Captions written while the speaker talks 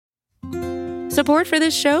Support for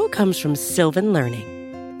this show comes from Sylvan Learning.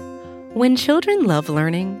 When children love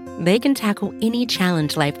learning, they can tackle any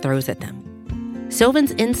challenge life throws at them.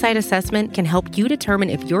 Sylvan's Insight Assessment can help you determine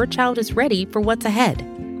if your child is ready for what's ahead.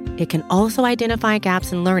 It can also identify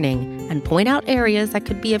gaps in learning and point out areas that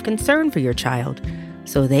could be of concern for your child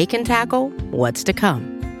so they can tackle what's to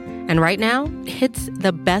come. And right now, it's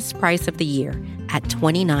the best price of the year at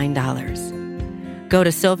 $29. Go to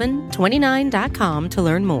sylvan29.com to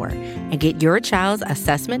learn more and get your child's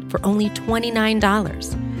assessment for only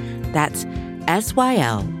 $29. That's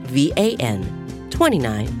SYLVAN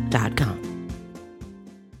 29.com.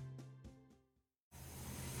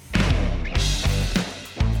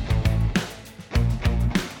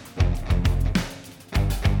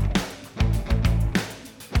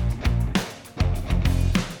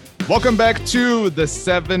 Welcome back to the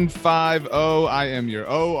 750. I am your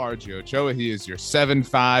RJ Ochoa. He is your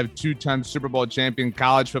 7'5", two-time Super Bowl champion,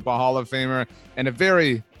 college football Hall of Famer, and a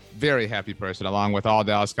very, very happy person, along with all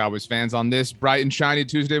Dallas Cowboys fans on this bright and shiny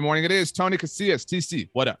Tuesday morning. It is Tony Casillas. TC,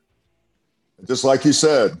 what up? Just like you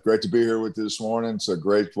said, great to be here with you this morning. It's a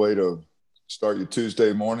great way to start your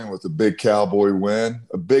Tuesday morning with a big Cowboy win,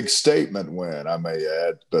 a big statement win, I may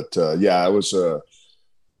add. But,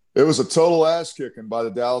 it was a total ass kicking by the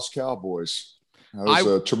Dallas Cowboys. It was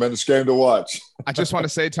a tremendous game to watch. I just want to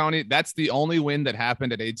say, Tony, that's the only win that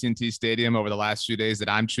happened at AT&T Stadium over the last few days that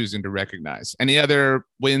I'm choosing to recognize. Any other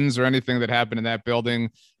wins or anything that happened in that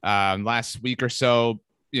building last week or so,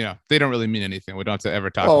 you know, they don't really mean anything. We don't have to ever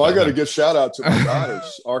talk about I got to give shout out to my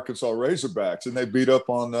daughters, Arkansas Razorbacks, and they beat up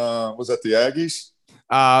on, was that the Aggies?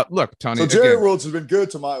 Look, Tony. So Jerry Worlds has been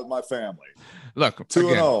good to my family. Look,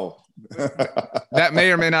 2-0. That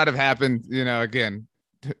may or may not have happened, you know, again.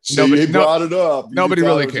 He brought it up. Nobody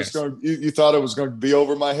really cares. You thought it was going to be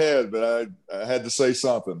over my head, but I had to say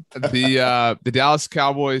something. The Dallas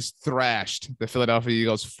Cowboys thrashed the Philadelphia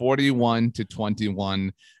Eagles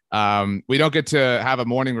 41-21. We don't get to have a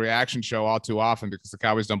morning reaction show all too often because the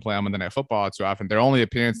Cowboys don't play on Monday Night Football all too often. Their only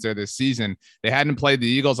appearance there this season, they hadn't played the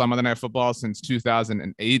Eagles on Monday Night Football since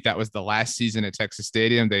 2008. That was the last season at Texas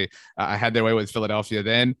Stadium. They had their way with Philadelphia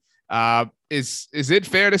then. Is it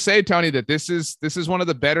fair to say, Tony, that this is one of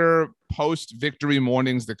the better post-victory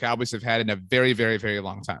mornings the Cowboys have had in a very, very, very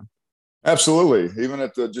long time? Absolutely. Even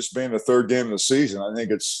at just being the third game of the season, I think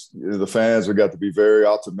it's the fans have got to be very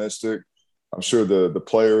optimistic. I'm sure the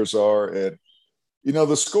players are. And, you know,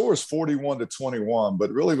 the score is 41-21, but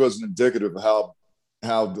it really wasn't indicative of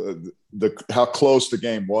how close the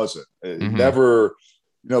game wasn't. It never,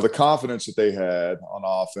 you know, the confidence that they had on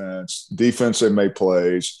offense, defense, they made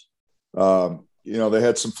plays. You know, they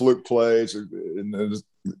had some fluke plays, and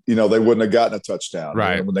you know, they wouldn't have gotten a touchdown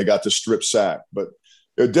when they got the strip sack. But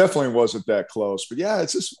it definitely wasn't that close. But yeah,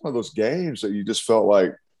 it's just one of those games that you just felt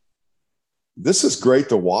like this is great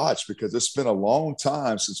to watch because it's been a long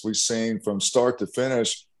time since we've seen from start to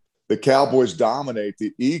finish the Cowboys dominate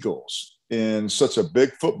the Eagles in such a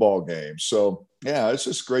big football game. So yeah, it's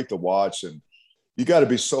just great to watch, and you got to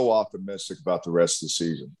be so optimistic about the rest of the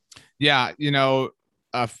season. Yeah, you know.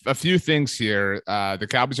 A few things here. The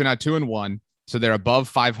Cowboys are now 2-1, so they're above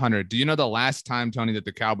 500. Do you know the last time, Tony, that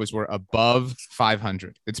the Cowboys were above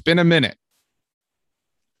 500? It's been a minute.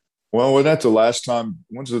 Well, wasn't that the last time?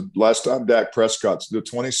 When's the last time Dak Prescott's the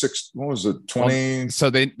 26? What was it? 20? So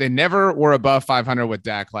they never were above 500 with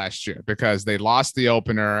Dak last year because they lost the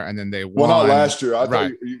opener and then they won. Well, not last year. I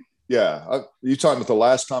thought you talking about the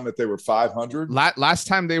last time that they were 500? Last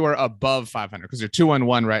time they were above 500 because they're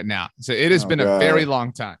 2-1 right now. So it has been a very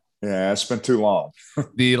long time. Yeah, it's been too long.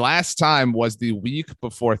 The last time was the week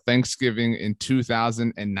before Thanksgiving in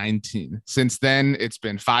 2019. Since then, it's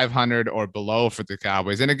been 500 or below for the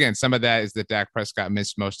Cowboys. And again, some of that is that Dak Prescott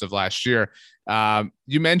missed most of last year.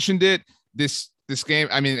 You mentioned it. This game,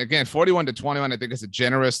 I mean, again, 41-21, I think is a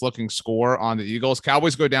generous looking score on the Eagles.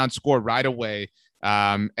 Cowboys go down, score right away.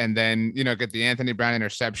 And then, you know, get the Anthony Brown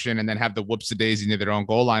interception and then have the whoops-a-daisy near their own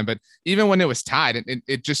goal line. But even when it was tied,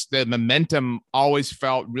 it just, the momentum always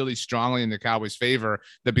felt really strongly in the Cowboys' favor.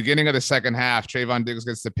 The beginning of the second half, Trayvon Diggs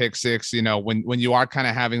gets the pick six, you know, when you are kind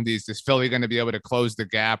of having is Philly going to be able to close the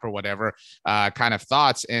gap or whatever kind of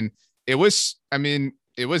thoughts. And it was an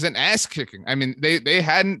ass kicking. I mean, they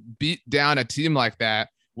hadn't beat down a team like that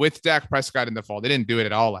with Dak Prescott in the fall. They didn't do it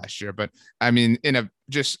at all last year, but I mean, in a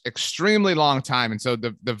just extremely long time. And so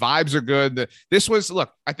the vibes are good.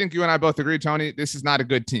 Look, I think you and I both agree, Tony, this is not a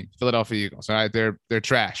good team. Philadelphia Eagles, right? They're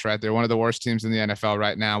trash, right? They're one of the worst teams in the NFL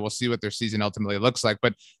right now. We'll see what their season ultimately looks like,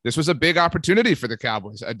 but this was a big opportunity for the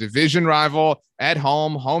Cowboys, a division rival at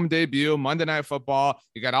home debut, Monday Night Football.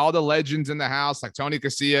 You got all the legends in the house, like Tony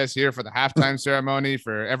Casillas here for the halftime ceremony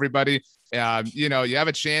for everybody. You know, you have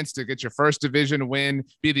a chance to get your first division win,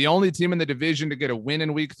 be the only team in the division to get a win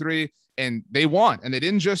in week 3. And they won. And they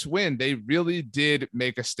didn't just win. They really did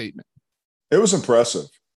make a statement. It was impressive.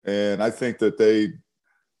 And I think that they,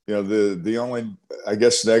 you know, the only, I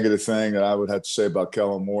guess, negative thing that I would have to say about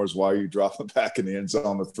Kellen Moore is why you drop him back in the end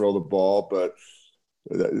zone to throw the ball. But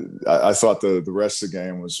I thought the rest of the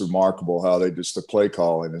game was remarkable, how they just, the play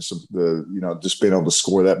calling and just being able to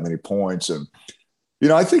score that many points. And, you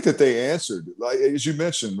know, I think that they answered, like, as you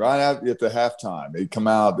mentioned, right at the halftime, they come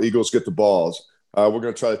out, the Eagles get the balls. We're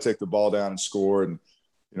going to try to take the ball down and score and,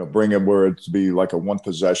 you know, bring it where it'd be like a one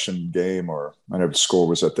possession game, or I know the score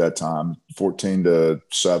was at that time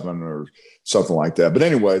 14-7 or something like that. But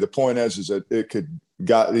anyway, the point is that it could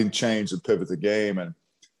change and pivot the game. And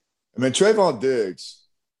I mean, Trayvon Diggs,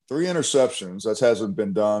 3 interceptions. That hasn't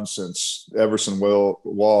been done since Everson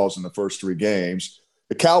Walls in the first 3 games.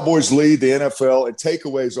 The Cowboys lead the NFL in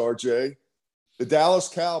takeaways, RJ. The Dallas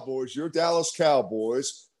Cowboys, your Dallas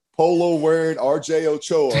Cowboys, polo wearing RJ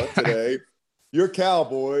Ochoa today. Your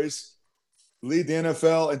Cowboys lead the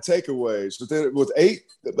NFL in takeaways with 8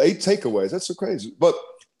 takeaways. That's so crazy. But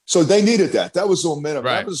so they needed that. That was the momentum.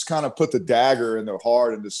 Right. That was kind of put the dagger in their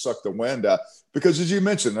heart and just suck the wind out. Because as you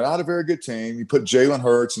mentioned, they're not a very good team. You put Jalen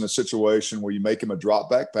Hurts in a situation where you make him a drop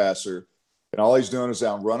back passer, and all he's doing is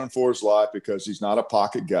out running for his life because he's not a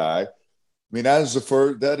pocket guy. I mean, that is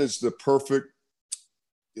the perfect.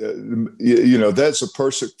 That's a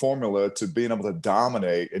perfect formula to being able to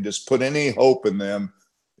dominate and just put any hope in them,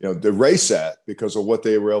 you know, to race at because of what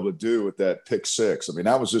they were able to do with that pick 6. I mean,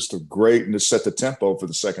 that was just a great, and to set the tempo for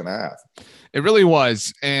the second half. It really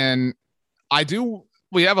was. And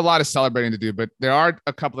we have a lot of celebrating to do, but there are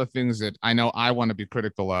a couple of things that I know I want to be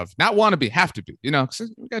critical of. Not want to be, have to be, you know,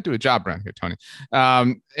 because we got to do a job around here, Tony.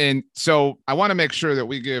 And so I want to make sure that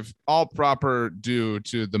we give all proper due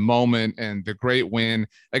to the moment and the great win.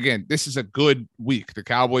 Again, this is a good week. The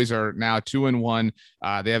Cowboys are now 2-1.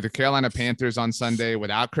 They have the Carolina Panthers on Sunday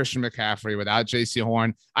without Christian McCaffrey, without JC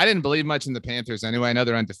Horn. I didn't believe much in the Panthers anyway. I know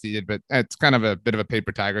they're undefeated, but it's kind of a bit of a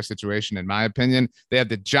paper tiger situation, in my opinion. They have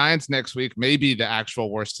the Giants next week, maybe the actual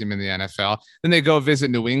worst team in the NFL. Then they go visit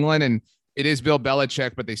New England, and it is Bill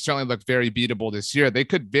Belichick, but they certainly look very beatable this year. They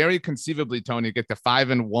could very conceivably, Tony, get to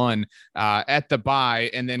 5-1 at the bye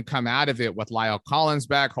and then come out of it with Lyle Collins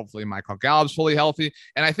back. Hopefully Michael Gallup's fully healthy.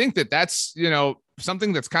 And I think that's, you know,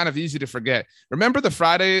 something that's kind of easy to forget. Remember the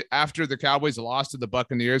Friday after the Cowboys lost to the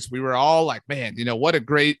Buccaneers? We were all like, man, you know, what a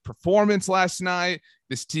great performance last night.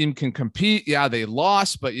 This team can compete. Yeah, they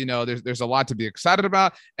lost, but, you know, there's a lot to be excited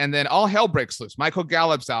about. And then all hell breaks loose. Michael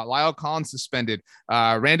Gallup's out. Lyle Collins suspended.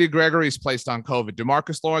 Randy Gregory's placed on COVID.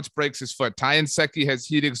 DeMarcus Lawrence breaks his foot. Ty Nsekhe has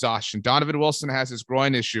heat exhaustion. Donovan Wilson has his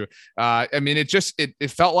groin issue. I mean,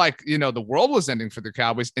 it felt like, you know, the world was ending for the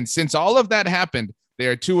Cowboys. And since all of that happened, they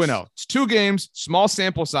are 2-0. It's 2 games, small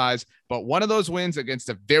sample size, but one of those wins against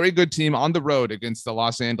a very good team on the road against the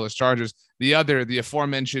Los Angeles Chargers. The other, the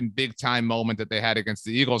aforementioned big time moment that they had against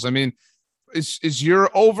the Eagles. I mean, is your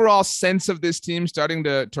overall sense of this team starting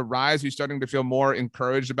to rise? Are you starting to feel more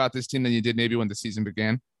encouraged about this team than you did maybe when the season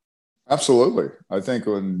began? Absolutely. I think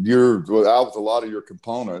when you're out with a lot of your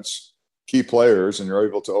components, key players, and you're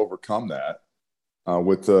able to overcome that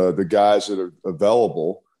with the guys that are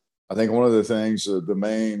available, I think one of the things,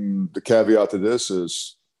 the caveat to this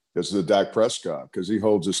is the Dak Prescott, because he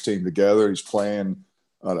holds his team together. He's playing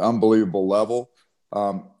at an unbelievable level,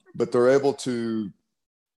 but they're able to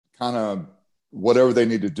kind of whatever they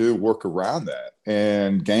need to do, work around that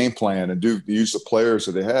and game plan and use the players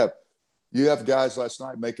that they have. You have guys last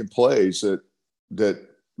night making plays that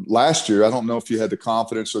last year, I don't know if you had the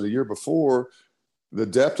confidence, or the year before, the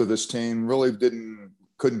depth of this team really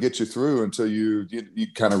couldn't get you through until you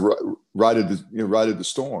kind of righted the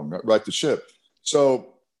storm, right the ship.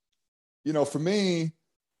 So, you know, for me,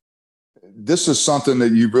 this is something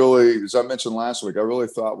that you really, as I mentioned last week, I really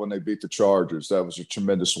thought when they beat the Chargers, that was a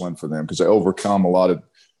tremendous win for them because they overcome a lot of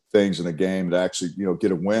things in the game to actually, you know,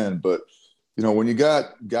 get a win. But, you know, when you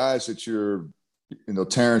got guys that you're, you know,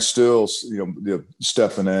 Terrence Stills, you know,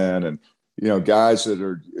 stepping in, and, you know, guys that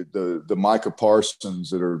are the Micah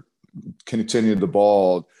Parsons that are continuing the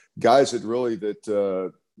ball, guys that really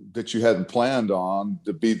that you hadn't planned on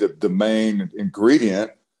to be the main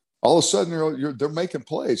ingredient, all of a sudden they're making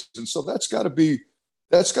plays, and so that's got to be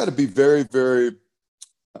very, very.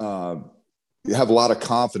 You have a lot of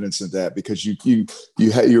confidence in that because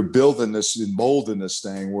you're building this and molding this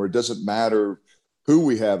thing where it doesn't matter who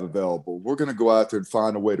we have available. We're going to go out there and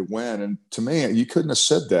find a way to win. And to me, you couldn't have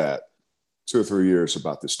said that 2 or 3 years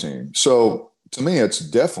about this team. So to me,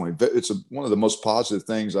 it's one of the most positive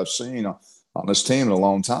things I've seen on this team in a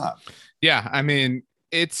long time. Yeah, I mean,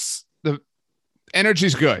 it's the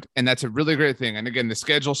energy's good, and that's a really great thing. And again, the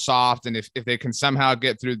schedule's soft, and if they can somehow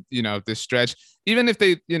get through, this stretch, even if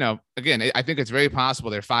they, again, I think it's very possible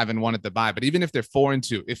they're 5-1 at the bye, but even if they're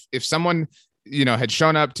 4-2, if someone had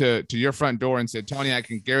shown up to your front door and said, Tony, I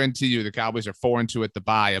can guarantee you the Cowboys are 4-2 at the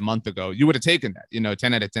bye a month ago, you would have taken that,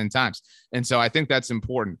 10 out of 10 times. And so I think that's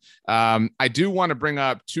important. I do want to bring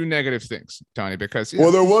up two negative things, Tony, because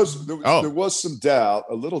there was some doubt,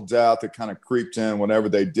 a little doubt that kind of creeped in whenever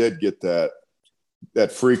they did get that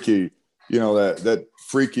freaky, that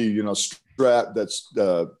freaky, strap that's,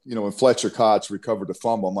 when Fletcher Cox recovered the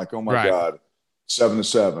fumble. I'm like, oh my God,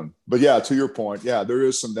 7-7. But yeah, to your point, there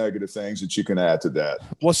is some negative things that you can add to that.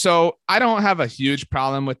 Well, so I don't have a huge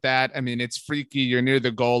problem with that. I mean, it's freaky. You're near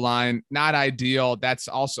the goal line. Not ideal. That's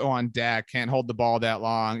also on Dak. Can't hold the ball that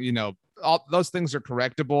long. All those things are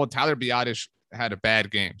correctable. Tyler Biadasz had a bad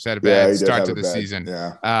game. He had a bad start to the season.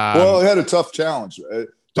 Yeah. He had a tough challenge.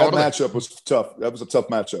 Totally. That matchup was tough. That was a tough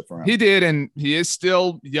matchup for him. He did, and he is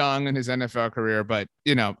still young in his NFL career, but,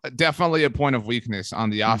 definitely a point of weakness on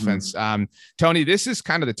the offense. Tony, this is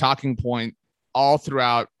kind of the talking point all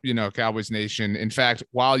throughout, Cowboys Nation. In fact,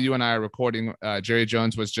 while you and I are recording, Jerry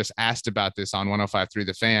Jones was just asked about this on 105.3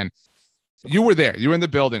 The Fan. You were there. You were in the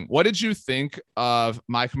building. What did you think of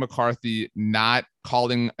Mike McCarthy not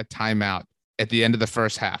calling a timeout at the end of the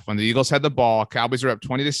first half? When the Eagles had the ball, Cowboys are up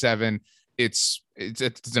 20-7. It's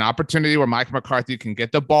an opportunity where Mike McCarthy can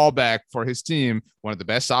get the ball back for his team, one of the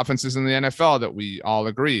best offenses in the NFL that we all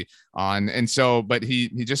agree on. And so, but he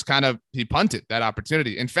just he punted that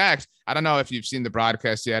opportunity. In fact, I don't know if you've seen the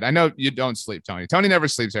broadcast yet. I know you don't sleep, Tony. Tony never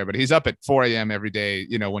sleeps there, but he's up at 4 a.m. every day,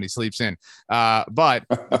 when he sleeps in. But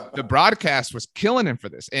the broadcast was killing him for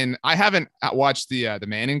this. And I haven't watched the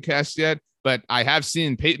Manning cast yet, but I have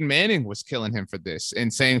seen Peyton Manning was killing him for this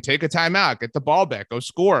and saying, take a timeout, get the ball back, go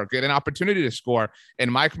score, get an opportunity to score.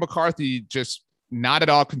 And Mike McCarthy just not at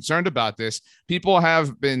all concerned about this. People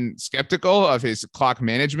have been skeptical of his clock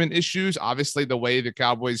management issues. Obviously, the way the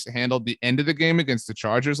Cowboys handled the end of the game against the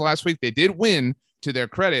Chargers last week, they did win, to their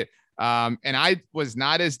credit. And I was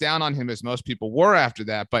not as down on him as most people were after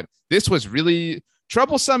that. But this was really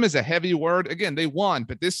troublesome, is a heavy word. Again, they won,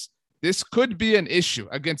 but this could be an issue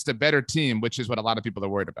against a better team, which is what a lot of people are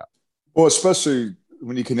worried about. Well, especially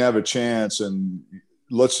when you can have a chance, and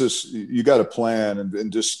you got to plan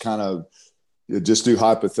and just kind of just do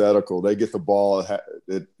hypothetical. They get the ball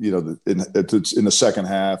in the second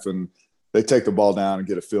half, and they take the ball down and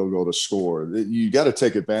get a field goal to score. You got to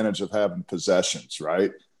take advantage of having possessions,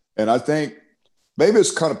 right? And I think maybe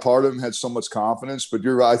it's kind of part of him had so much confidence, but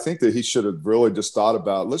you're right. I think that he should have really just thought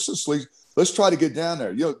about, let's try to get down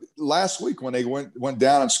there. Last week when they went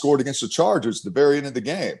down and scored against the Chargers at the very end of the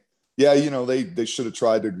game, they should have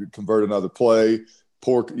tried to convert another play.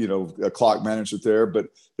 Poor, a clock management there. But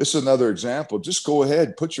this is another example. Just go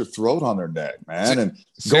ahead, put your throat on their neck, man, and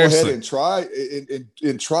Seriously. Go ahead and try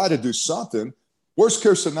and try to do something. Worst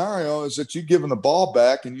case scenario is that you give them the ball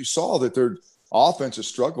back, and you saw that their offense has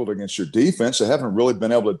struggled against your defense. They haven't really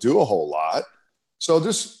been able to do a whole lot. So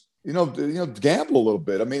just gamble a little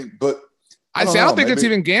bit. I mean, but I don't think it's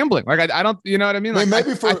even gambling. Like I don't, you know what I mean? Like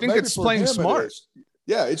I think it's playing smart.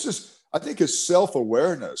 It's just, I think his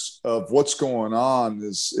self-awareness of what's going on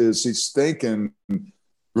is he's thinking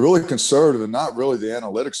really conservative and not really the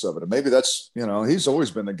analytics of it. And maybe that's, he's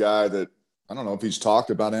always been the guy that, I don't know if he's talked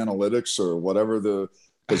about analytics or whatever, the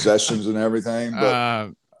possessions and everything,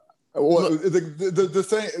 but the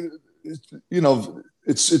thing,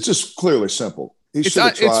 it's just clearly simple. He should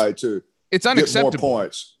have tried to get unacceptable. More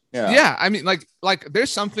points. Yeah. I mean, like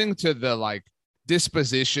there's something to the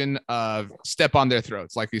disposition of step on their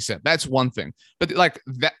throats, like you said. That's one thing. But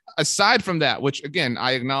that, aside from that, which again,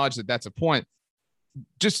 I acknowledge that that's a point,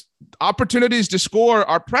 just opportunities to score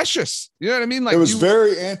are precious. You know what I mean? Like, it was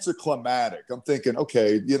very anticlimactic. I'm thinking,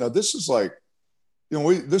 okay, this is like,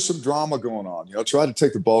 there's some drama going on. Try to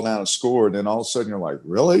take the ball down and score, and then all of a sudden you're like,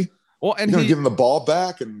 really? Well, and you're going to give him the ball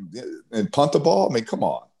back and punt the ball? I mean, come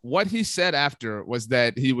on. What he said after was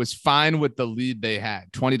that he was fine with the lead they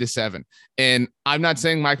had, 20-7. And I'm not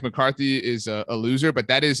saying Mike McCarthy is a loser, but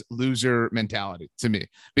that is loser mentality to me.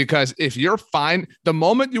 Because if you're fine, the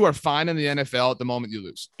moment you are fine in the NFL, the moment you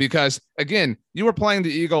lose. Because again, you were playing the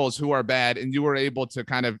Eagles, who are bad, and you were able to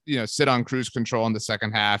kind of, sit on cruise control in the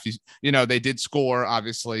second half. They did score,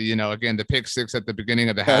 obviously, again, the pick six at the beginning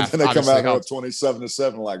of the half. And then they come out with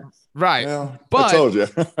 27-7, like, right. But I told you.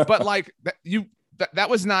 But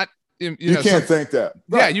that was not, you can't think that.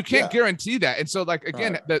 Right. Yeah, you can't guarantee that. And so,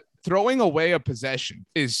 again, throwing away a possession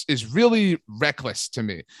is really reckless to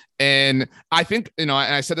me. And I think, and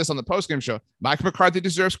I said this on the postgame show, Mike McCarthy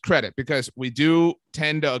deserves credit because we do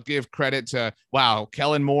tend to give credit to,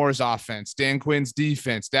 Kellen Moore's offense, Dan Quinn's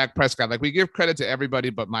defense, Dak Prescott. Like, we give credit to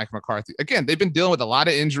everybody but Mike McCarthy. Again, they've been dealing with a lot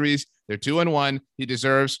of injuries. They're 2-1. He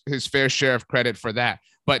deserves his fair share of credit for that.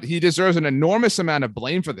 But he deserves an enormous amount of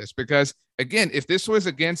blame for this because, again, if this was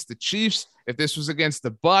against the Chiefs, if this was against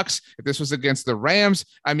the Bucks, if this was against the Rams,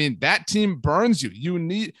 I mean, that team burns you. You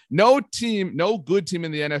need no good team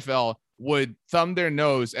in the NFL would thumb their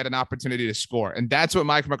nose at an opportunity to score. And that's what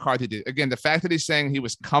Mike McCarthy did. Again, the fact that he's saying he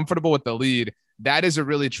was comfortable with the lead, that is a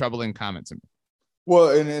really troubling comment to me.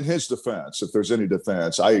 Well, and in his defense, if there's any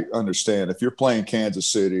defense, I understand if you're playing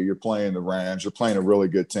Kansas City, you're playing the Rams, you're playing a really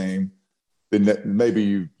good team, then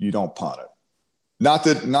maybe you don't punt it. Not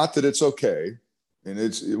that it's okay. And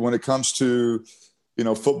it's when it comes to,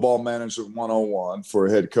 football management 101 for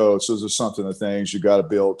a head coach, those are some of the things you got to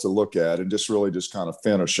be able to look at and just really just kind of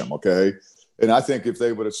finish them. Okay. And I think if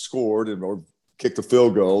they would have scored or kicked the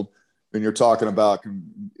field goal, then you're talking about,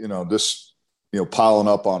 piling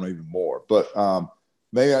up on even more. But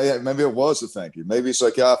maybe it was a thank you. Maybe it's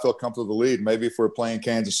like, I feel comfortable with the lead. Maybe if we're playing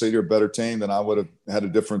Kansas City or a better team, then I would have had a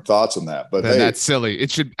different thoughts on that. But that's silly. It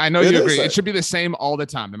should. I know you agree. It should be the same all the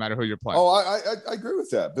time, no matter who you're playing. Oh, I agree with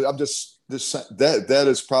that. But I'm just that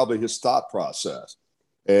is probably his thought process.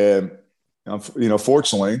 And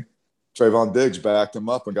fortunately, Trayvon Diggs backed him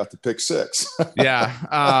up and got the pick six. Yeah,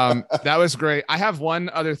 that was great. I have one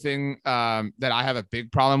other thing that I have a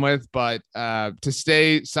big problem with, but to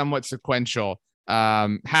stay somewhat sequential.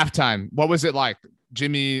 Halftime, what was it like?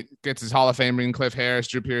 Jimmy gets his Hall of Fame ring, Cliff Harris,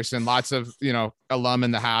 Drew Pearson, lots of alum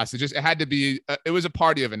in the house. It had to be it was a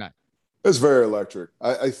party of a night. It's very electric.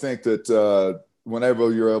 I think that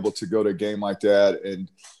whenever you're able to go to a game like that, and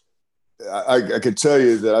I can tell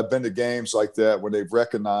you that I've been to games like that where they've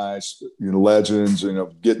recognized legends,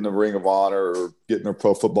 getting the Ring of Honor or getting a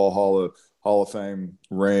Pro Football Hall of Fame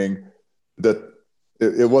ring, that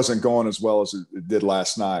it wasn't going as well as it did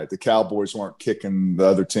last night. The Cowboys weren't kicking the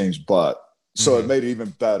other team's butt. So It made it even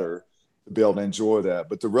better to be able to enjoy that.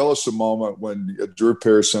 But the relish of the moment when Drew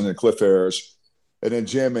Pearson and Cliff Harris and then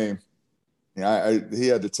Jimmy, he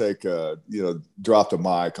had to take drop the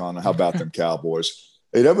mic on how about them Cowboys.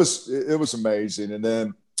 It was amazing. And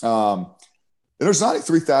then there's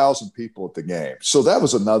 93,000 people at the game. So that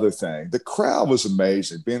was another thing. The crowd was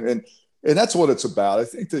amazing. And that's what it's about. I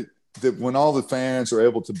think that when all the fans are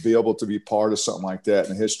able to be part of something like that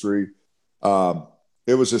in history,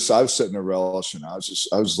 it was just, I was sitting there relishing. I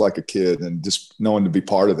was like a kid and just knowing to be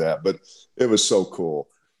part of that, but it was so cool.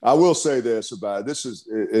 I will say this about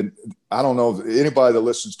it. I don't know if anybody that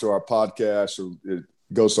listens to our podcast or it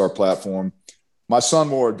goes to our platform. My son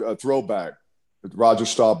wore a throwback, Roger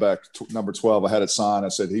Staubach, number 12. I had it signed. I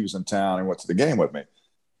said he was in town and went to the game with me.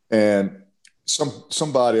 And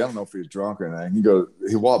somebody, I don't know if he was drunk or anything,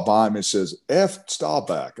 he walked by me and says, F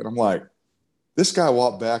Staubach. And I'm like, this guy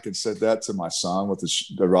walked back and said that to my son with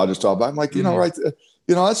the Roger Staubach. I'm like, right.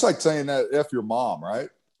 That's like saying that F your mom, right?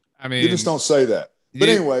 I mean, you just don't say that. But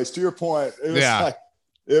anyways, to your point,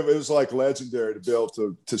 it was like legendary to be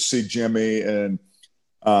able to see Jimmy and,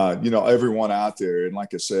 everyone out there. And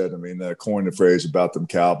like I said, I mean, coined the phrase about them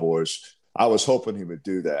Cowboys. I was hoping he would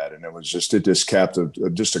do that. And it just capped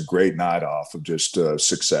just a great night off of just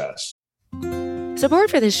success.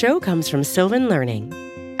 Support for this show comes from Sylvan Learning.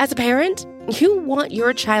 As a parent, you want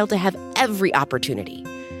your child to have every opportunity.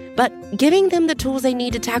 But giving them the tools they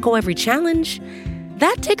need to tackle every challenge,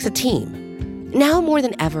 that takes a team. Now more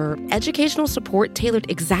than ever, educational support tailored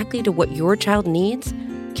exactly to what your child needs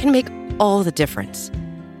can make all the difference.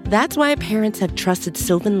 That's why parents have trusted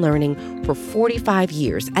Sylvan Learning for 45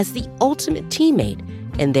 years as the ultimate teammate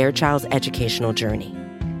in their child's educational journey,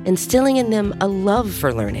 instilling in them a love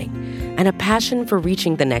for learning and a passion for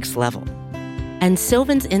reaching the next level. And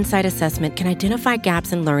Sylvan's Insight Assessment can identify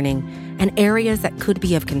gaps in learning and areas that could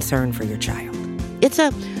be of concern for your child. It's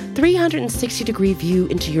a 360-degree view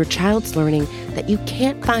into your child's learning that you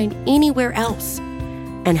can't find anywhere else,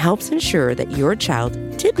 and helps ensure that your child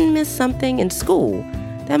didn't miss something in school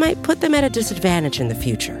that might put them at a disadvantage in the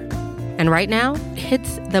future. And right now,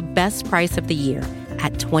 it's the best price of the year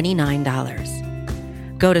at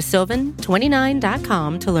 $29. Go to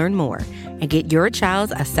sylvan29.com to learn more and get your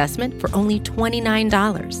child's assessment for only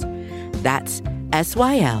 $29. That's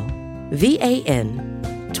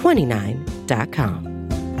SYLVAN29.com.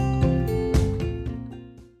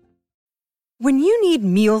 When you need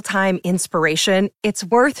mealtime inspiration, it's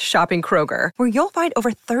worth shopping Kroger, where you'll find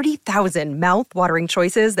over 30,000 mouth-watering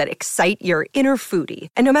choices that excite your inner foodie.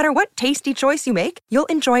 And no matter what tasty choice you make, you'll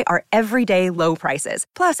enjoy our everyday low prices,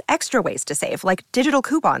 plus extra ways to save, like digital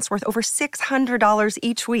coupons worth over $600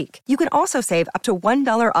 each week. You can also save up to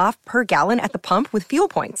 $1 off per gallon at the pump with fuel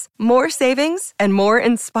points. More savings and more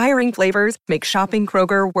inspiring flavors make shopping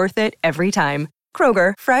Kroger worth it every time.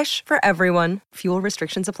 Kroger, fresh for everyone. Fuel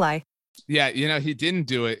restrictions apply. Yeah, he didn't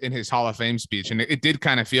do it in his Hall of Fame speech, and it did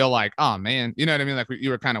kind of feel like, oh man, you know what I mean? Like you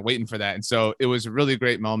were kind of waiting for that, and so it was a really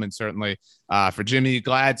great moment, certainly for Jimmy.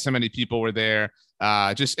 Glad so many people were there.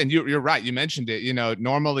 And you're right, you mentioned it.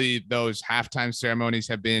 Normally those halftime ceremonies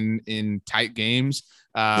have been in tight games.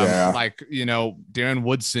 Like Darren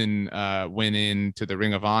Woodson went into the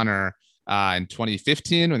Ring of Honor in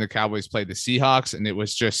 2015 when the Cowboys played the Seahawks, and it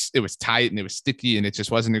was tight and it was sticky and it just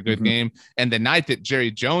wasn't a good game. And the night that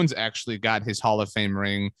Jerry Jones actually got his Hall of Fame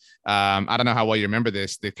ring, I don't know how well you remember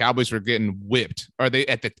this, the Cowboys were getting whipped, or they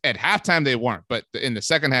at halftime they weren't, but in the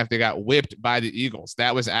second half they got whipped by the Eagles.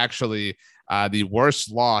 That was actually the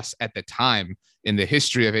worst loss at the time in the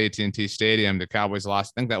history of AT&T Stadium. The Cowboys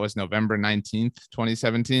lost, I think that was November 19th,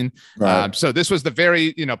 2017. Right. So this was the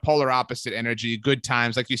very, polar opposite energy, good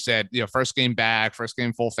times. Like you said, first game back, first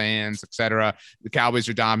game full fans, etc. The Cowboys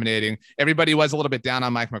are dominating. Everybody was a little bit down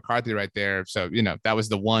on Mike McCarthy right there. So, that was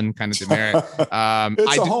the one kind of demerit.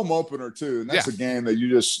 It's a home opener too. And that's a game that you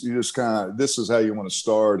just kind of, this is how you want to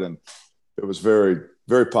start. And it was very,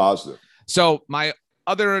 very positive. So my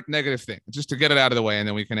other negative thing, just to get it out of the way, and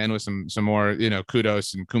then we can end with some more,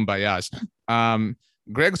 kudos and kumbayas.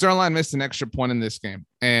 Greg Zuerlein missed an extra point in this game,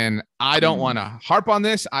 and I don't want to harp on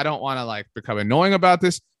this. I don't want to become annoying about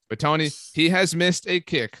this, but Tony, he has missed a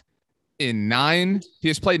kick in 9. He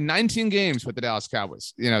has played 19 games with the Dallas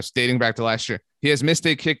Cowboys, dating back to last year. He has missed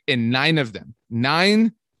a kick in 9 of them,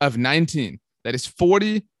 9 of 19. That is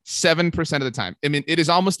 47% of the time. I mean, it is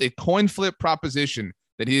almost a coin flip proposition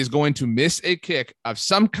that he is going to miss a kick of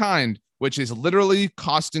some kind, which is literally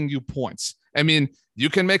costing you points. I mean,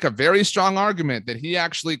 you can make a very strong argument that he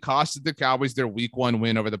actually costed the Cowboys their week 1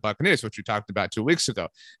 win over the Buccaneers, which we talked about 2 weeks ago.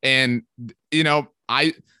 And,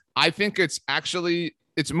 I think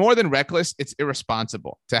it's more than reckless. It's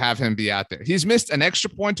irresponsible to have him be out there. He's missed an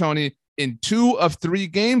extra point, Tony, in 2 of 3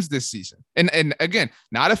 games this season. And again,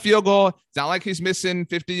 not a field goal. It's not like he's missing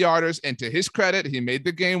 50-yarders. And to his credit, he made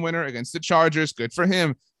the game winner against the Chargers. Good for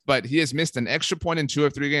him. But he has missed an extra point in 2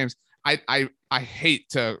 of 3 games. I hate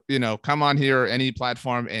to, come on here or any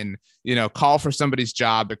platform and, call for somebody's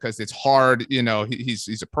job because it's hard.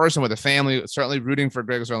 He's a person with a family, certainly rooting for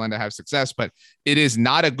Greg Zuerlein to have success, but it is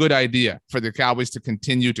not a good idea for the Cowboys to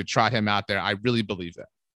continue to trot him out there. I really believe that.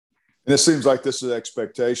 And it seems like this is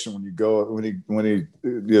expectation when he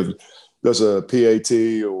does a PAT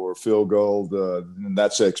or field goal, and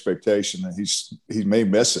that's the expectation that he may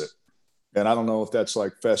miss it. And I don't know if that's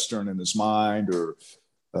festering in his mind or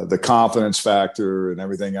the confidence factor and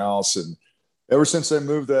everything else. And ever since they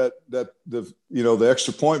moved the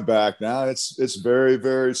extra point back, now it's very,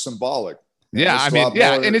 very symbolic. Yeah,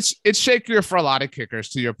 and it's shakier for a lot of kickers,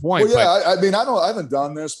 to your point. Well, I haven't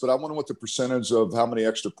done this, but I wonder what the percentage of how many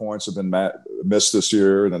extra points have been missed this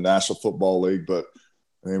year in the National Football League. But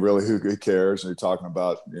I mean, really, who cares? And you're talking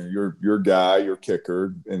about your guy, your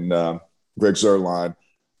kicker, and Greg Zuerlein.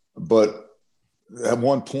 But at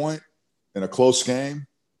one point in a close game,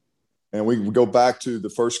 and we go back to the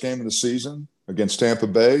first game of the season against Tampa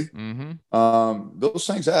Bay, those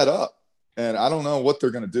things add up, and I don't know what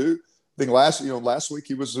they're going to do. I think last week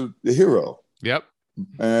he was a hero. Yep.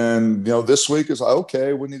 And, this week is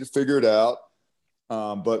okay, we need to figure it out.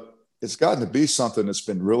 But it's gotten to be something that's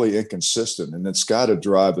been really inconsistent, and it's got to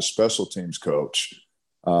drive the special teams coach.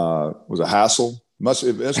 Was a hassle.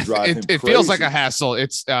 It feels like a hassle.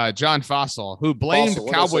 It's John Fossil, who blamed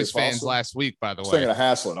Cowboys fans last week, by the way. I was thinking of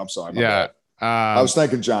Haslett. I'm sorry. I was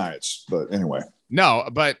thinking Giants, but anyway. No,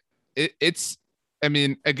 but it's, I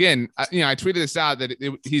mean, again, I tweeted this out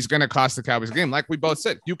that he's going to cost the Cowboys a game. Like we both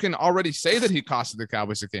said, you can already say that he costed the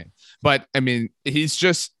Cowboys a game, but I mean, he's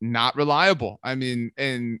just not reliable. I mean,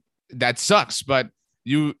 and that sucks, but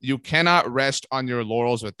you cannot rest on your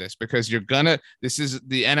laurels with this, because this is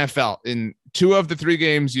the NFL. In 2 of the 3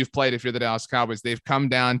 games you've played, if you're the Dallas Cowboys, they've come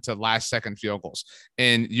down to last second field goals,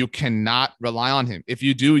 and you cannot rely on him. If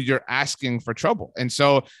you do, you're asking for trouble. And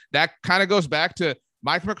so that kind of goes back to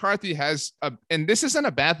Mike McCarthy has and this isn't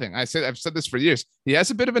a bad thing. I've said this for years. He has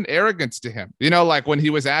a bit of an arrogance to him. Like when he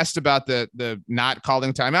was asked about the not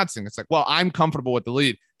calling timeouts thing, it's like, well, I'm comfortable with the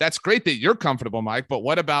lead. That's great that you're comfortable, Mike, but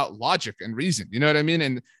what about logic and reason? You know what I mean?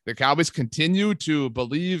 And the Cowboys continue to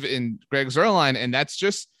believe in Greg Zuerlein, and that's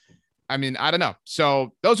just, I don't know.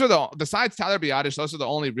 So those are besides Tyler Biadasz, those are the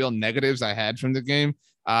only real negatives I had from the game.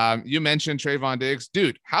 You mentioned Trayvon Diggs.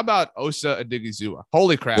 Dude, how about Osa Odigizua?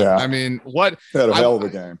 Holy crap. Yeah. What? Had a hell of a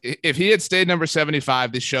game. If he had stayed number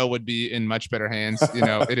 75, this show would be in much better hands.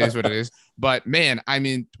 It is what it is. But, man,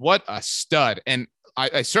 what a stud. And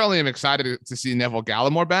I certainly am excited to see Neville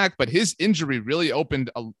Gallimore back, but his injury really opened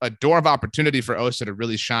a door of opportunity for Osa to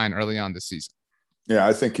really shine early on this season. Yeah,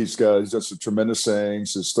 I think he's done some tremendous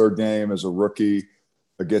things. His third game as a rookie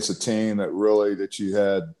against a team that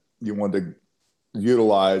you wanted to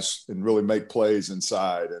utilize and really make plays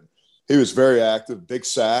inside. And he was very active, big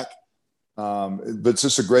sack. But it's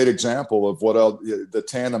just a great example of what else, the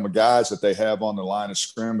tandem of guys that they have on the line of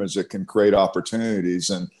scrimmage that can create opportunities.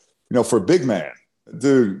 And, for a big man,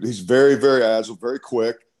 dude, he's very, very agile, very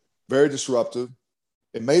quick, very disruptive.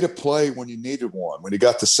 It made a play when you needed one. When he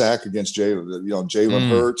got the sack against Jalen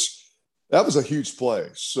Hurts, that was a huge play.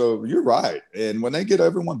 So you're right. And when they get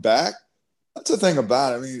everyone back, that's the thing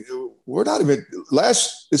about it. We're not even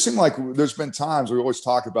it seemed like there's been times we always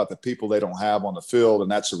talk about the people they don't have on the field,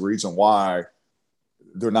 and that's the reason why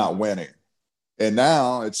they're not winning. And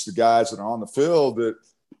now it's the guys that are on the field that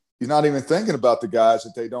you're not even thinking about the guys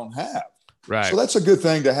that they don't have. Right. So that's a good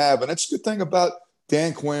thing to have. And it's a good thing about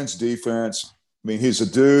Dan Quinn's defense. He's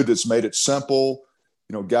a dude that's made it simple.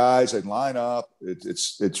 Guys, they line up.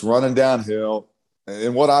 It's running downhill.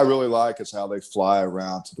 And what I really like is how they fly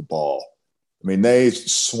around to the ball. They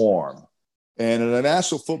swarm. And in a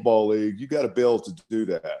National Football League, you got to be able to do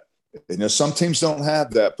that. And some teams don't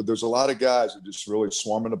have that, but there's a lot of guys who just really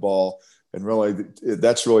swarming the ball, and really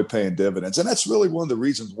that's really paying dividends. And that's really one of the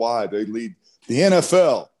reasons why they lead the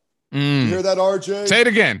NFL. You hear that, RJ? Say it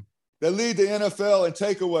again. They lead the NFL in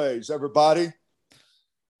takeaways, everybody.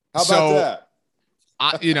 How about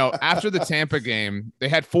that? After the Tampa game, they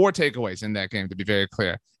had 4 takeaways in that game, to be very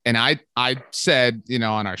clear. And I said,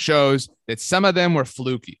 on our shows that some of them were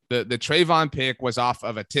fluky. The Trayvon pick was off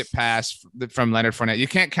of a tip pass from Leonard Fournette. You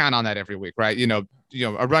can't count on that every week, right?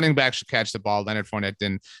 A running back should catch the ball. Leonard Fournette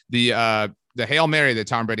didn't. The Hail Mary that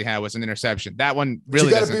Tom Brady had was an interception. That one really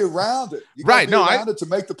you got to be around it. You got to be around it to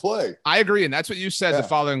make the play. I agree, and that's what you said the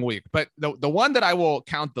following week. But the one that I will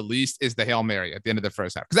count the least is the Hail Mary at the end of the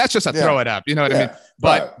first half, because that's just a throw it up. You know what I mean?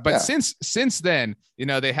 But since then,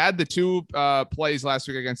 they had the 2 plays last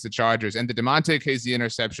week against the Chargers, and the DeMonte Casey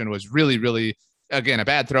interception was really, really, again, a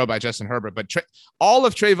bad throw by Justin Herbert. But all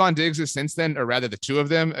of Trayvon Diggs' since then, or rather the 2 of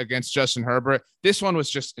them against Justin Herbert, this one was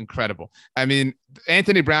just incredible.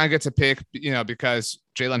 Anthony Brown gets a pick, because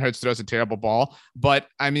Jalen Hurts throws a terrible ball. But,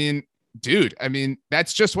 dude,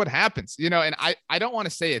 that's just what happens, and I don't want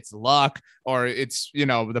to say it's luck or it's,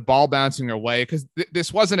 the ball bouncing away, because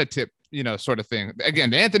this wasn't a tip, sort of thing. Again,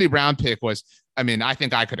 the Anthony Brown pick was, I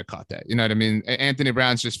think I could have caught that. You know what I mean? Anthony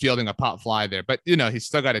Brown's just fielding a pop fly there, but he's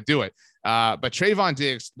still got to do it. But Trayvon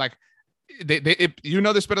Diggs,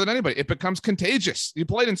 this better than anybody. It becomes contagious. You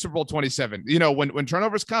played in Super Bowl 27. When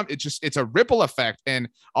turnovers come, it's a ripple effect, and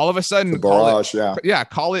all of a sudden, call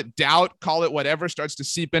it doubt, call it whatever, starts to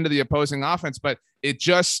seep into the opposing offense. But it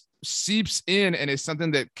just seeps in and is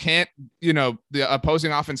something that the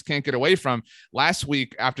opposing offense can't get away from. Last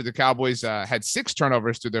week, after the Cowboys had 6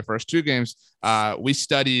 turnovers through their first 2 games, we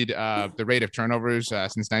studied the rate of turnovers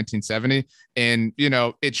since 1970. And,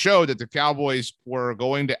 it showed that the Cowboys were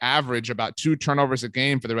going to average about 2 turnovers a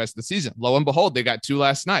game for the rest of the season. Lo and behold, they got 2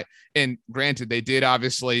 last night. And granted, they did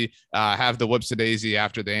obviously have the whoopsie-daisy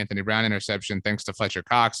after the Anthony Brown interception, thanks to Fletcher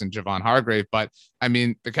Cox and Javon Hargrave. But,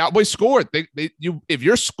 the Cowboys scored. If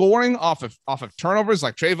you're scoring off of turnovers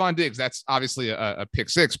like Trayvon Diggs, that's obviously a pick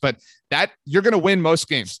 6, but that you're going to win most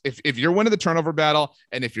games. If you're winning the turnover battle,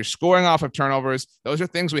 and if you're scoring off of turnovers, those are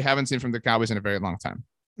things we haven't seen from the Cowboys in a very long time.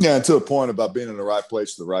 Yeah, and to the point about being in the right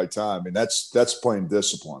place at the right time. That's plain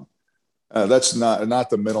discipline. That's not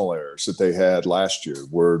the mental errors that they had last year,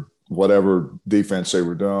 where whatever defense they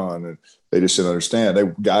were doing, and they just didn't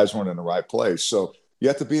understand. Guys weren't in the right place. So you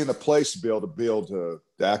have to be in a place to be able to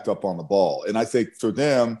act up on the ball. And I think for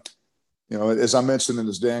them, as I mentioned in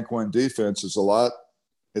this Dan Quinn defense,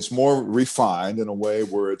 it's more refined in a way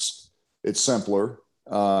where it's simpler.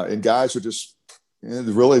 And guys are just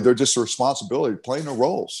they're just a responsibility playing their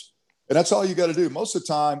roles. And that's all you got to do. Most of the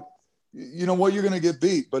time, you're going to get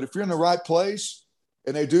beat. But if you're in the right place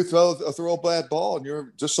and they do throw a bad ball and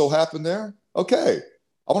you're just so happen there, okay,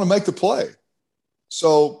 I want to make the play.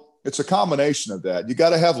 So it's a combination of that. You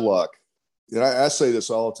got to have luck. And I say this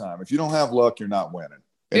all the time. If you don't have luck, you're not winning.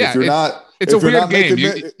 And if you're not, it's a weird game.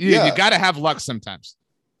 You got to have luck sometimes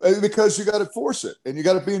because you got to force it, and you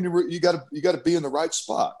got to be in you got to be in the right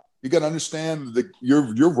spot. You got to understand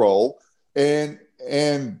your role and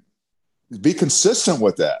be consistent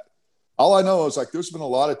with that. All I know is like there's been a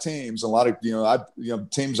lot of teams, a lot of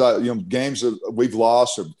games that we've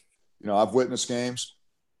lost, or I've witnessed games.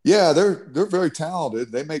 Yeah, they're very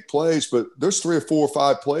talented. They make plays, but there's 3 or 4 or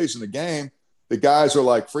 5 plays in the game. The guys are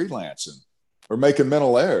like freelancing or making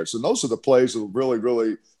mental errors, and those are the plays that really,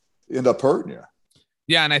 really end up hurting you.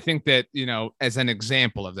 Yeah, and I think that as an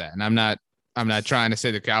example of that, and I'm not trying to say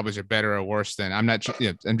the Cowboys are better or worse than.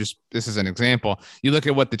 This is an example. You look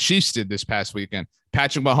at what the Chiefs did this past weekend.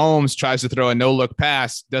 Patrick Mahomes tries to throw a no-look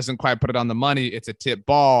pass, doesn't quite put it on the money. It's a tip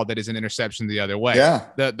ball that is an interception the other way. Yeah.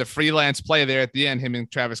 The freelance play there at the end, him and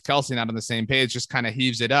Travis Kelce not on the same page, just kind of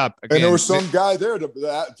heaves it up. Again, and there was some guy there to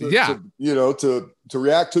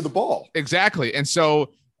react to the ball. Exactly. And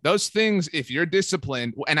so those things, if you're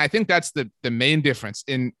disciplined, and I think that's the main difference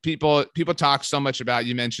in people talk so much about,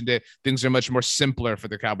 you mentioned it, things are much more simpler for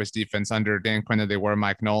the Cowboys defense under Dan Quinn than they were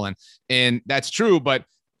Mike Nolan. And that's true, but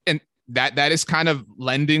that is kind of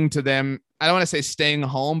lending to them. I don't want to say staying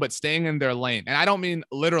home, but staying in their lane. And I don't mean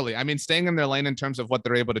literally. I mean staying in their lane in terms of what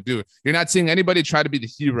they're able to do. You're not seeing anybody try to be the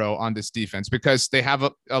hero on this defense because they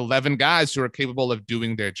have 11 guys who are capable of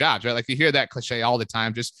doing their jobs, right? Like you hear that cliche all the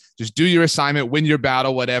time. Just do your assignment, win your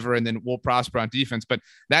battle, whatever, and then we'll prosper on defense. But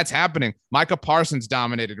that's happening. Micah Parsons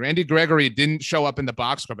dominated. Randy Gregory didn't show up in the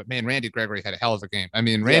box score, but man, Randy Gregory had a hell of a game. I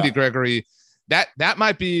mean, Randy Gregory. That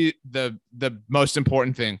might be the most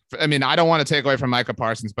important thing. I mean, I don't want to take away from Micah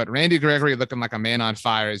Parsons, but Randy Gregory looking like a man on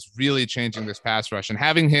fire is really changing this pass rush. And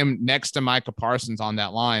having him next to Micah Parsons on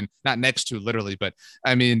that line, not next to literally, but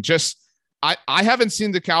I mean, I haven't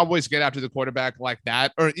seen the Cowboys get after the quarterback like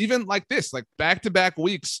that, or even like this, like back-to-back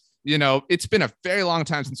weeks. It's been a very long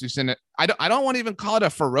time since we've seen it. I don't want to even call it a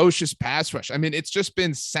ferocious pass rush. I mean, it's just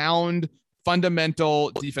been sound,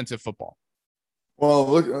 fundamental defensive football. Well,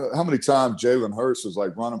 look how many times Jalen Hurts was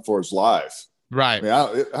like running for his life. Right.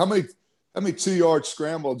 I mean, how many 2-yard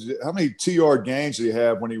scrambles, how many 2-yard gains did he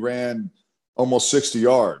have when he ran almost 60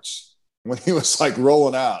 yards when he was like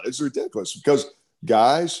rolling out? It's ridiculous because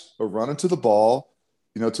guys are running to the ball,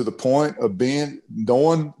 to the point of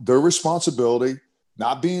knowing their responsibility,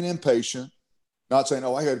 not being impatient, not saying,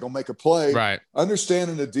 oh, I got to go make a play. Right.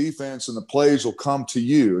 Understanding the defense and the plays will come to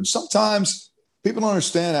you. And sometimes people don't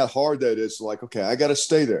understand how hard that is. Like, okay, I got to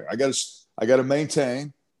stay there. I got to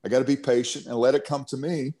maintain. I got to be patient and let it come to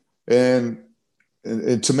me. And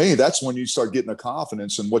to me, that's when you start getting a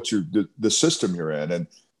confidence in what the system you're in. And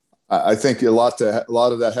I think a lot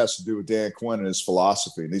of that has to do with Dan Quinn and his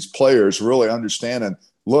philosophy. And these players really understanding,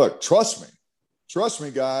 look, trust me,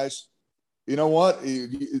 guys. You know what?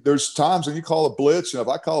 There's times when you call a blitz, and if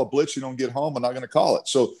I call a blitz, you don't get home, I'm not going to call it.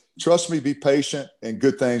 So trust me, be patient, and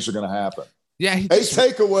good things are going to happen. Yeah, 8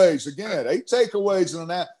 takeaways again. 8 takeaways in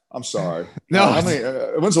that. I'm sorry. No,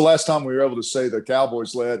 when's the last time we were able to say the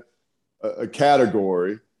Cowboys led a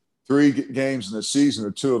category 3 games in the season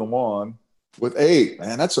or 2-1 with 8?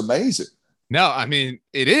 Man, that's amazing. No, I mean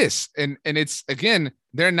it is, and it's again,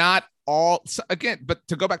 they're not all again. But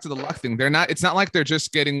to go back to the luck thing, they're not. It's not like they're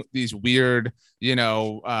just getting these weird,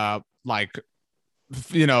 Jalen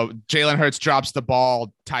Hurts drops the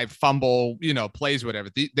ball type fumble, plays, whatever.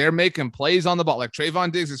 They're making plays on the ball. Like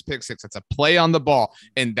Trayvon Diggs' pick 6. It's a play on the ball.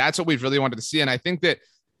 And that's what we've really wanted to see. And I think that,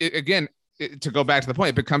 to go back to the point,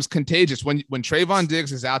 it becomes contagious. When Trayvon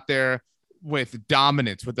Diggs is out there with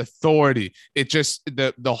dominance, with authority, it just,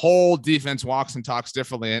 the whole defense walks and talks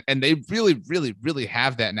differently. And they really, really, really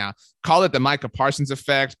have that now. Call it the Micah Parsons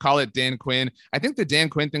effect, call it Dan Quinn. I think the Dan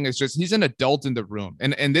Quinn thing is just, he's an adult in the room.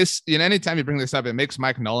 And this, anytime you bring this up, it makes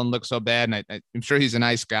Mike Nolan look so bad. And I'm sure he's a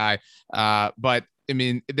nice guy. But I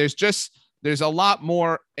mean, there's a lot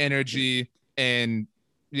more energy and,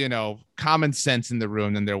 common sense in the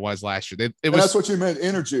room than there was last year. That's what you meant,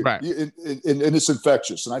 energy. Right. And it's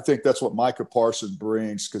infectious. And I think that's what Micah Parsons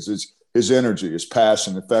brings, because his energy, his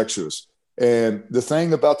passion, infectious. And the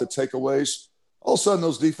thing about the takeaways, all of a sudden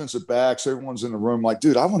those defensive backs, everyone's in the room like,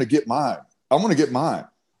 dude, I want to get mine.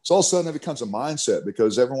 So all of a sudden it becomes a mindset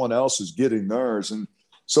because everyone else is getting theirs. And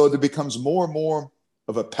so it becomes more and more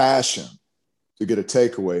of a passion to get a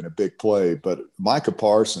takeaway in a big play. But Micah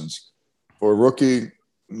Parsons, for a rookie,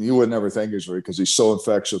 you would never think he's because he's so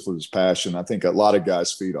infectious with his passion. I think a lot of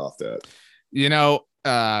guys feed off that.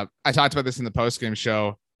 I talked about this in the postgame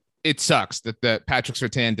show. it sucks that Patrick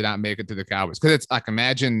Surtain did not make it to the Cowboys, because it's like,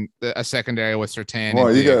 imagine a secondary with Surtain.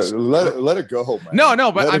 Well, you got to let it go, man.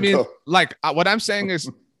 No, but I mean, like, what I'm saying is,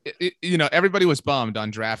 everybody was bummed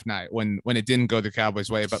on draft night when it didn't go the Cowboys'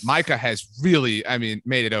 way, but Micah has really,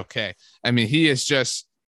 made it okay. He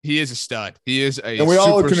is a stud. He is a, and we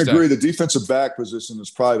all can stud. agree the defensive back position is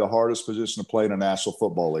probably the hardest position to play in a National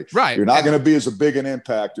Football League. Right. You're not going to be as a big an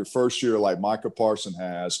impact your first year like Micah Parsons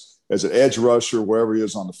has as an edge rusher, wherever he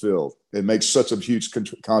is on the field. It makes such a huge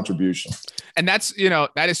contribution. And that's, that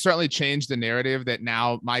has certainly changed the narrative that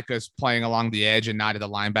now Micah's playing along the edge and not at the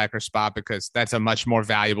linebacker spot, because that's a much more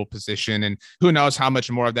valuable position. And who knows how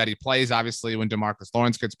much more of that he plays. Obviously, when DeMarcus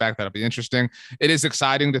Lawrence gets back, that'll be interesting. It is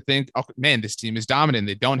exciting to think, oh, man, this team is dominant.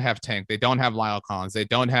 They don't have Tank. They don't have Lyle Collins. They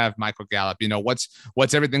don't have Michael Gallup.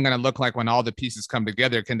 What's everything going to look like when all the pieces come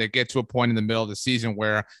together? Can they get to a point in the middle of the season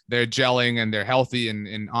where they're gelling and they're healthy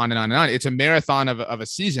and on and on and on? It's a marathon of a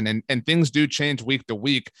season, and things do change week to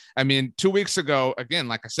week. 2 weeks ago, again,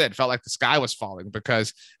 like I said, felt like the sky was falling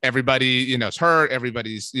because everybody, is hurt.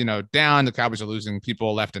 Everybody's, down. The Cowboys are losing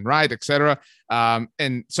people left and right, et cetera.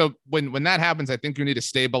 And so when that happens, I think you need a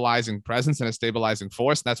stabilizing presence and a stabilizing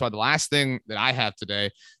force. That's why the last thing that I have today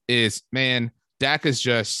is, man, Dak is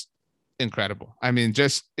just incredible.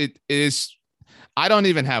 It is. I don't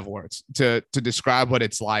even have words to describe what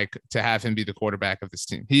it's like to have him be the quarterback of this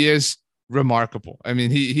team. He is remarkable.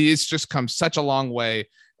 He has just come such a long way.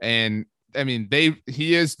 And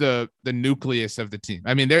he is the nucleus of the team.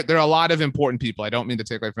 There are a lot of important people. I don't mean to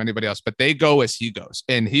take away from anybody else, but they go as he goes.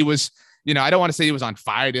 And he was, I don't want to say he was on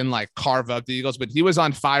fire, didn't like carve up the Eagles, but he was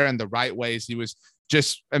on fire in the right ways. He was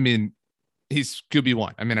just, he's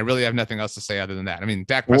QB1. I really have nothing else to say other than that.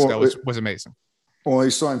 Dak Prescott was amazing. Well,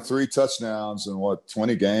 he's throwing 3 touchdowns in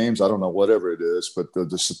 20 games? I don't know, whatever it is, but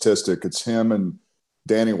the statistic, it's him and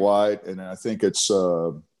Danny White. And I think it's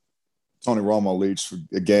Tony Romo leads for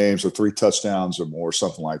games with 3 touchdowns or more,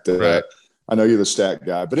 something like that. Right. I know you're the stat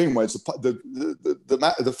guy, but anyways, the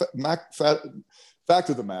fact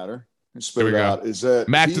of the matter, spit it out, is that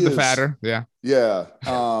Mac to the fatter. Yeah. Yeah.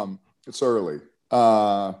 It's early.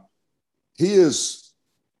 I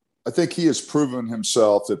think he has proven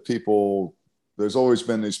himself that there's always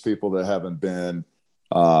been these people that haven't been,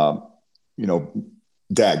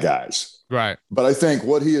 dad guys. Right. But I think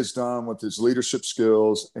what he has done with his leadership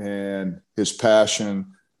skills and his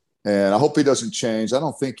passion, and I hope he doesn't change. I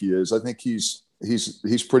don't think he is. I think he's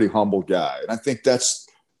pretty humble guy. And I think that's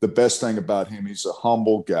the best thing about him. He's a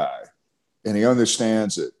humble guy and he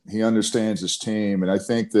understands it. He understands his team. And I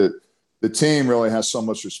think that the team really has so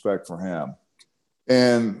much respect for him.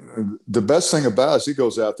 And the best thing about it is he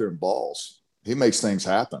goes out there and balls. He makes things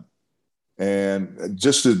happen. And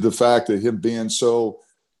just the fact that him being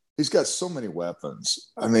he's got so many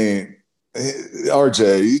weapons. RJ,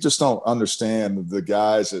 you just don't understand the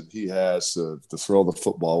guys that he has to throw the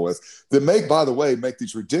football with that make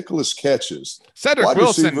these ridiculous catches. Cedric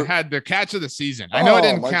Wilson had the catch of the season. I know it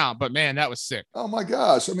didn't count, but man, that was sick. Oh my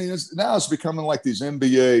gosh. It's becoming like these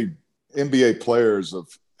NBA players of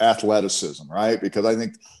athleticism, right? Because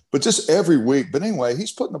but just every week, but anyway,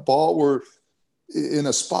 he's putting the ball in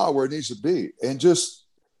a spot where it needs to be. And just,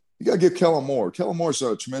 you got to give Kellen Moore. Kellen Moore's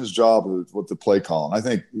done a tremendous job with the play calling. I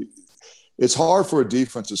think it's hard for a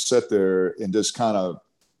defense to sit there and just kind of,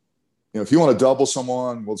 if you want to double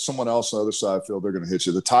someone with someone else on the other side of the field, they're going to hit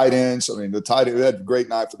you. The tight ends, we had a great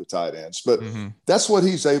night for the tight ends, but that's what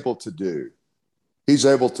he's able to do. He's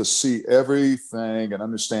able to see everything and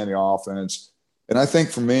understand the offense. And I think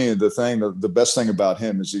for me, the best thing about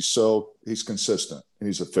him is he's consistent and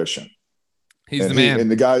he's efficient. He's the man. And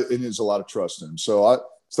the guy, and there's a lot of trust in him. So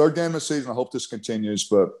third game of the season, I hope this continues.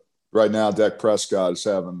 But right now, Dak Prescott is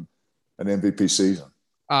having an MVP season.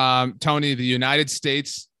 Tony, the United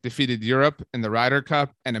States defeated Europe in the Ryder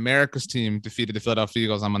Cup, and America's team defeated the Philadelphia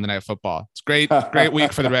Eagles on Monday Night Football. It's great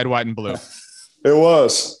week for the red, white, and blue. It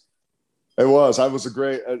was. I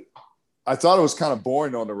thought it was kind of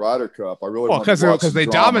boring on the Ryder Cup. I really because they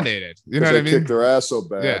dominated. You know what I mean? They kicked their ass so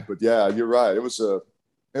bad. Yeah. But yeah, you're right. It was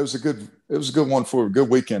a good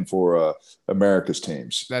weekend for America's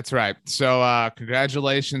teams. That's right. So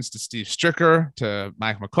congratulations to Steve Stricker, to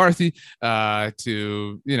Mike McCarthy,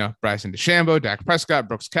 to Bryson DeChambeau, Dak Prescott,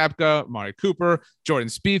 Brooks Koepka, Amari Cooper, Jordan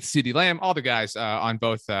Spieth, CeeDee Lamb, all the guys on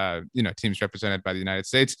both teams represented by the United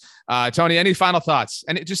States. Tony, any final thoughts?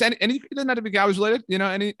 And it doesn't have to be Cowboys related.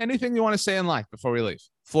 Anything you want to say in life before we leave?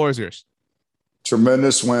 Floor is yours.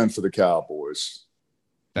 Tremendous win for the Cowboys.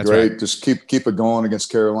 That's great. Right. Just keep it going against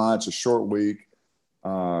Carolina. It's a short week.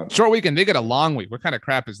 Short week, and they get a long week. What kind of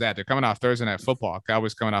crap is that? They're coming off Thursday Night Football.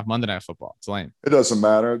 Cowboys coming off Monday Night Football. It's lame. It doesn't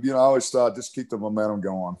matter. I always thought just keep the momentum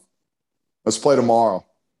going. Let's play tomorrow.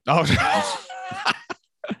 Oh,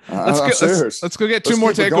 I'm serious. Let's go get two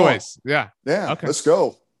more takeaways. Yeah. Okay. Let's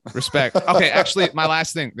go. Respect. Okay. Actually, my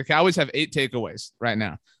last thing, the Cowboys have 8 takeaways right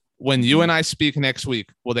now. When you and I speak next week,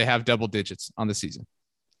 will they have double digits on the season?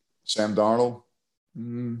 Sam Darnold?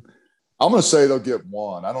 I'm going to say they'll get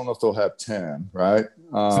 1. I don't know if they'll have 10, right?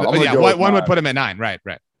 One would put them at 9. Right.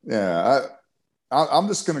 Yeah. I'm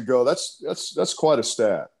just going to go. That's quite a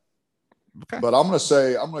stat. Okay. But I'm going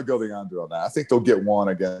to go the under on that. I think they'll get 1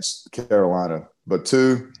 against Carolina, but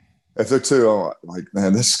 2, if they're 2, I'm like,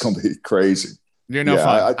 man, this is going to be crazy. You're no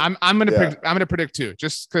fun. I'm going to predict 2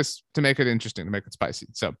 just because to make it interesting, to make it spicy.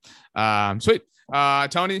 So, sweet.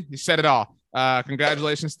 Tony, you said it all.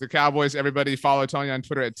 Congratulations to the Cowboys. Everybody follow Tony on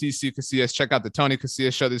Twitter at TC Casillas. Check out the Tony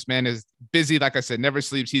Casillas show. This man is busy. Like I said, never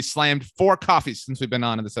sleeps. He's slammed 4 coffees since we've been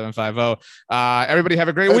on in the 750. Everybody have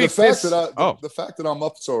a great week. The fact that I'm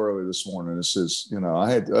up so early this morning is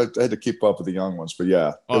I had to keep up with the young ones, but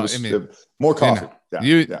yeah, more coffee.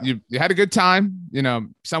 You had a good time.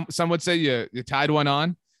 Some would say you tied one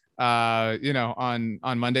on,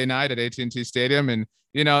 on Monday night at AT&T Stadium. And,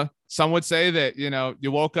 some would say that,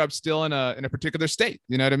 you woke up still in a particular state.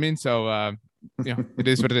 You know what I mean? So, it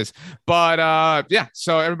is what it is. But,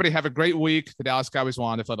 so everybody have a great week. The Dallas Cowboys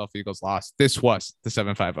won. The Philadelphia Eagles lost. This was the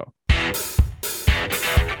 750.